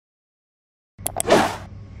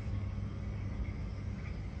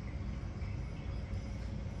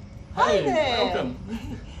Hi Hey, there. welcome.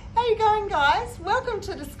 How you going, guys? Welcome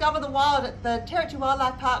to Discover the Wild at the Territory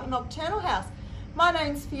Wildlife Park Nocturnal House. My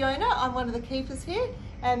name's Fiona, I'm one of the keepers here,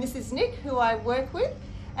 and this is Nick, who I work with.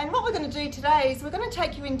 And what we're going to do today is we're going to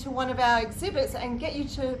take you into one of our exhibits and get you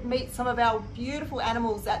to meet some of our beautiful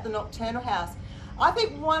animals at the Nocturnal House. I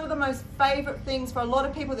think one of the most favourite things for a lot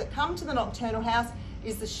of people that come to the Nocturnal House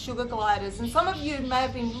is the sugar gliders. And some of you may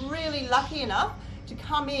have been really lucky enough to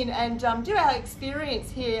come in and do our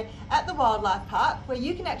experience here at the Wildlife Park, where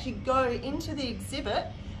you can actually go into the exhibit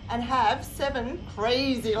and have 7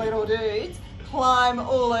 crazy little dudes climb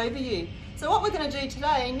all over you. So what we're going to do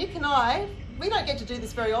today, Nick and I, we don't get to do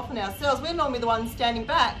this very often ourselves. We're normally the ones standing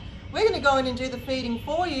back. We're going to go in and do the feeding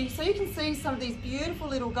for you, so you can see some of these beautiful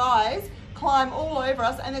little guys climb all over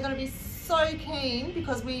us, and they're going to be so keen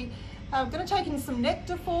because we are going to take in some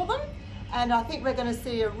nectar for them. And I think we're going to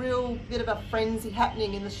see a real bit of a frenzy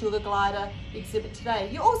happening in the sugar glider exhibit today.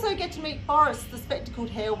 You also get to meet Boris, the spectacled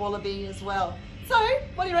hair wallaby, as well. So,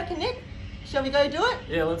 what do you reckon, Nick? Shall we go do it?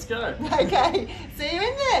 Yeah, let's go. Okay, see you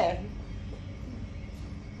in there.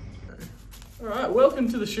 All right, welcome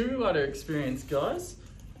to the sugar glider experience, guys.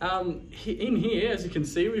 In here, as you can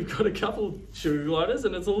see, we've got a couple sugar gliders,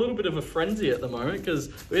 and it's a little bit of a frenzy at the moment because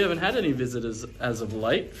we haven't had any visitors as of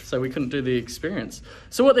late, so we couldn't do the experience.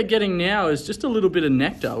 So what they're getting now is just a little bit of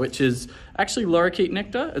nectar, which is actually lorikeet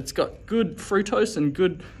nectar. It's got good fructose and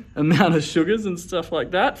good amount of sugars and stuff like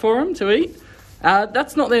that for them to eat.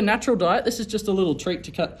 That's not their natural diet. This is just a little treat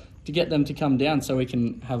to get them to come down so we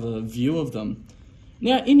can have a view of them.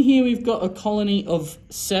 Now in here we've got a colony of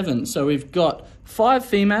 7, so we've got 5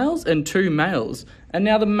 females and 2 males. And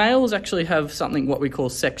now the males actually have something what we call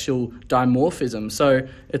sexual dimorphism. So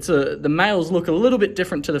the males look a little bit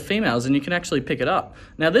different to the females, and you can actually pick it up.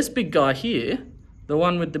 Now this big guy here, the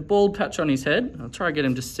one with the bald patch on his head, I'll try to get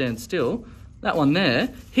him to stand still, that one there,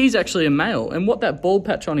 he's actually a male. And what that bald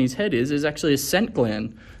patch on his head is actually a scent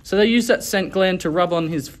gland. So they use that scent gland to rub on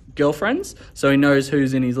his girlfriends, so he knows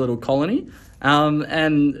who's in his little colony.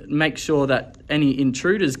 And make sure that any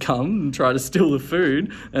intruders come and try to steal the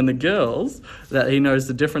food and the girls, that he knows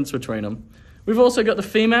the difference between them. We've also got the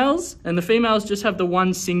females, and the females just have the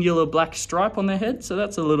one singular black stripe on their head, so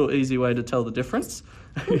that's a little easy way to tell the difference.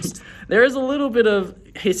 There is a little bit of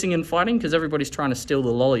hissing and fighting because everybody's trying to steal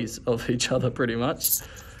the lollies of each other pretty much.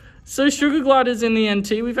 So sugar gliders in the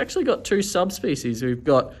NT, we've actually got 2 subspecies. We've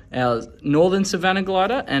got our northern savanna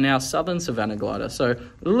glider and our southern savanna glider. So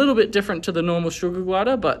a little bit different to the normal sugar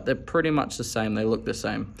glider, but they're pretty much the same. They look the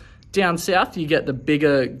same. Down south, you get the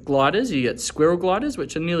bigger gliders. You get squirrel gliders,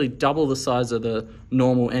 which are nearly double the size of the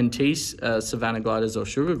normal NT savanna gliders or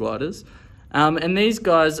sugar gliders. And these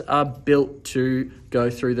guys are built to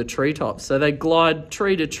go through the treetops. So they glide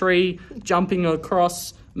tree to tree, jumping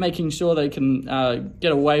across, making sure they can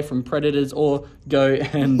get away from predators or go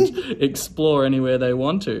and explore anywhere they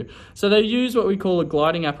want to. So they use what we call a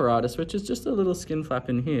gliding apparatus, which is just a little skin flap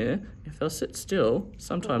in here. If they'll sit still,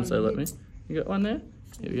 sometimes they let me. You got one there?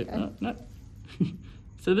 Here we go. No.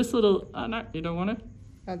 So this little, no, you don't want it?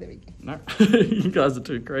 Oh, there we go. No, you guys are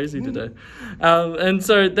too crazy today. And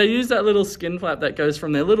so they use that little skin flap that goes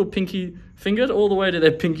from their little pinky finger all the way to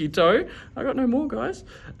their pinky toe. I got no more, guys.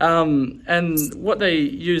 And what they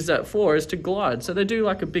use that for is to glide. So they do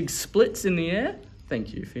like a big splits in the air.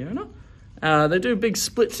 Thank you, Fiona. They do big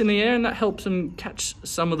splits in the air, and that helps them catch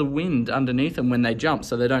some of the wind underneath them when they jump,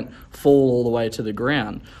 so they don't fall all the way to the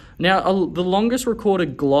ground. Now, the longest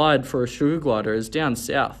recorded glide for a sugar glider is down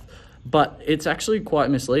south. But it's actually quite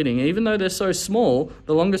misleading. Even though they're so small,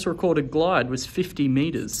 the longest recorded glide was 50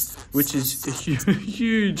 metres, which is a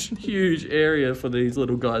huge area for these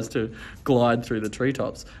little guys to glide through the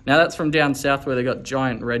treetops. Now that's from down south where they got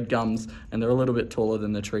giant red gums and they're a little bit taller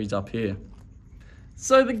than the trees up here.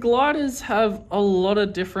 So the gliders have a lot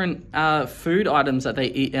of different food items that they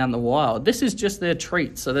eat out in the wild. This is just their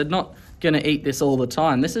treat, so they're not going to eat this all the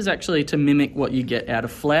time. This is actually to mimic what you get out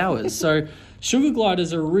of flowers. So sugar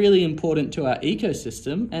gliders are really important to our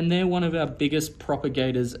ecosystem, and they're one of our biggest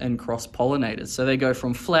propagators and cross-pollinators. So they go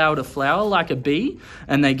from flower to flower like a bee,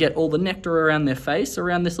 and they get all the nectar around their face,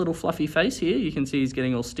 around this little fluffy face here. You can see he's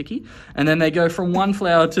getting all sticky. And then they go from one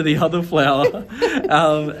flower to the other flower,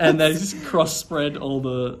 and they just cross-spread all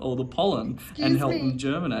the pollen and help them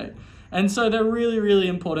germinate. And so they're really, really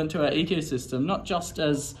important to our ecosystem, not just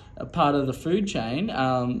as a part of the food chain,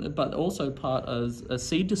 but also part as a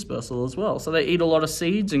seed dispersal as well. So they eat a lot of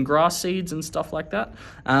seeds and grass seeds and stuff like that,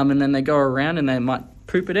 and then they go around and they might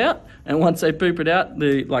poop it out, and once they poop it out,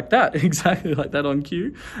 like that, exactly like that on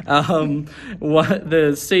cue,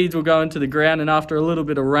 the seeds will go into the ground, and after a little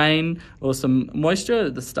bit of rain or some moisture,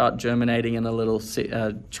 they start germinating, and a little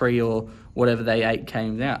tree or whatever they ate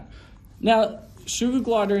came out. Now, sugar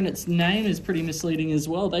glider in its name is pretty misleading as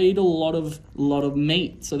well. They eat a lot of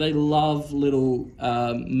meat, so they love little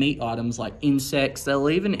meat items like insects. They'll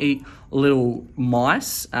even eat little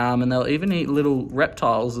mice, and they'll even eat little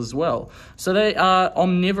reptiles as well. So they are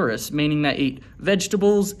omnivorous, meaning they eat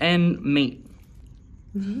vegetables and meat.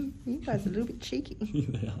 You guys are a little bit cheeky.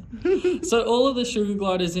 Yeah. So all of the sugar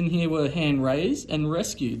gliders in here were hand raised and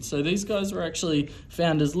rescued. So these guys were actually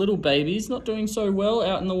found as little babies, not doing so well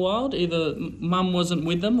out in the wild. Either mum wasn't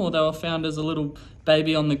with them, or they were found as a little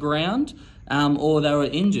baby on the ground, or they were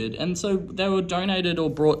injured. And so they were donated or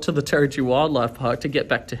brought to the Territory Wildlife Park to get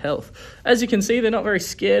back to health. As you can see, they're not very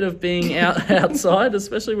scared of being outside,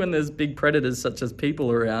 especially when there's big predators such as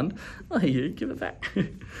people around. Oh, you give it back.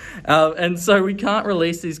 And so we can't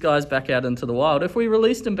release these guys back out into the wild. If we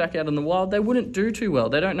released them back out in the wild, they wouldn't do too well.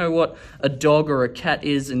 They don't know what a dog or a cat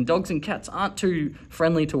is, and dogs and cats aren't too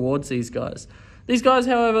friendly towards these guys. These guys,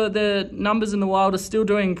 however, their numbers in the wild are still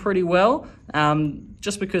doing pretty well,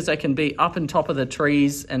 just because they can be up on top of the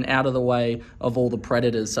trees and out of the way of all the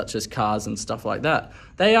predators such as cars and stuff like that.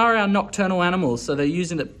 They are our nocturnal animals, so they're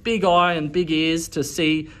using a big eye and big ears to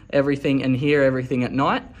see everything and hear everything at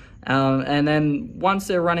night. And then once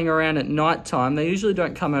they're running around at night time, they usually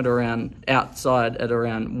don't come outside at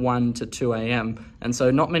around 1 to 2 a.m. And so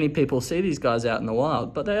not many people see these guys out in the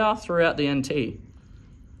wild, but they are throughout the NT.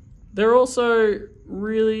 They're also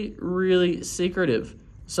really, really secretive.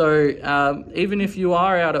 So even if you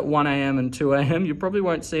are out at 1 a.m. and 2 a.m., you probably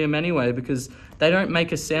won't see them anyway, because they don't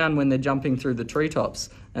make a sound when they're jumping through the treetops,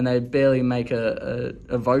 and they barely make a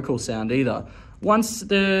vocal sound either. Once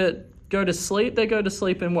they go to sleep, they go to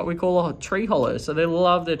sleep in what we call a tree hollow. So they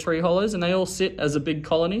love their tree hollows, and they all sit as a big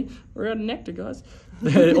colony. We're out of nectar, guys.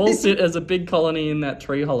 They all sit as a big colony in that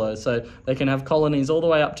tree hollow. So they can have colonies all the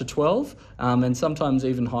way up to 12, and sometimes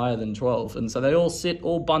even higher than 12. And so they all sit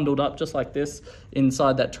all bundled up just like this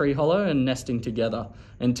inside that tree hollow and nesting together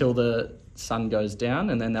until the sun goes down,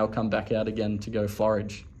 and then they'll come back out again to go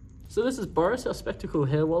forage. So this is Boris, our spectacled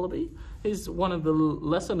hair wallaby. He's one of the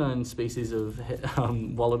lesser known species of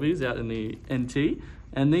wallabies out in the NT.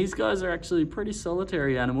 And these guys are actually pretty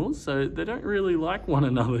solitary animals, so they don't really like one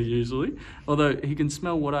another usually. Although he can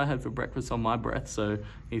smell what I had for breakfast on my breath, so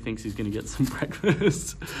he thinks he's going to get some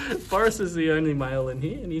breakfast. Boris is the only male in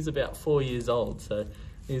here, and he's about 4 years old. So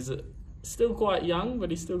he's still quite young, but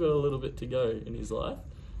he's still got a little bit to go in his life.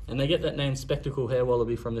 And they get that name spectacled hair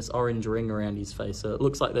wallaby from this orange ring around his face, so it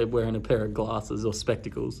looks like they're wearing a pair of glasses or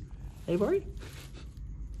spectacles. Hey, Bori?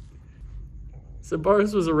 So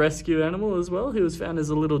Boris was a rescue animal as well. He was found as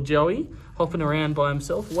a little joey, hopping around by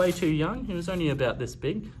himself, way too young. He was only about this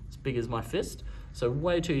big, as big as my fist. So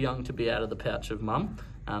way too young to be out of the pouch of mum.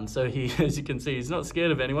 So he, as you can see, he's not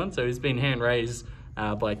scared of anyone. So he's been hand raised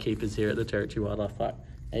by keepers here at the Territory Wildlife Park.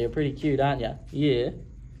 Hey, you're pretty cute, aren't you? Yeah,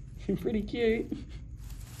 you're pretty cute.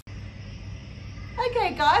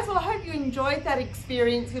 Okay guys, well I hope you enjoyed that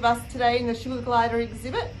experience with us today in the sugar glider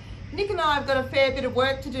exhibit. Nick and I have got a fair bit of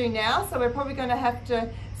work to do now, so we're probably going to have to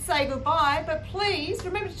say goodbye, but please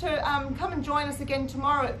remember to come and join us again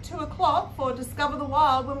tomorrow at 2 o'clock for Discover the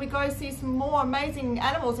Wild, when we go see some more amazing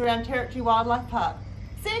animals around Territory Wildlife Park.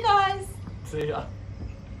 See you guys! See ya!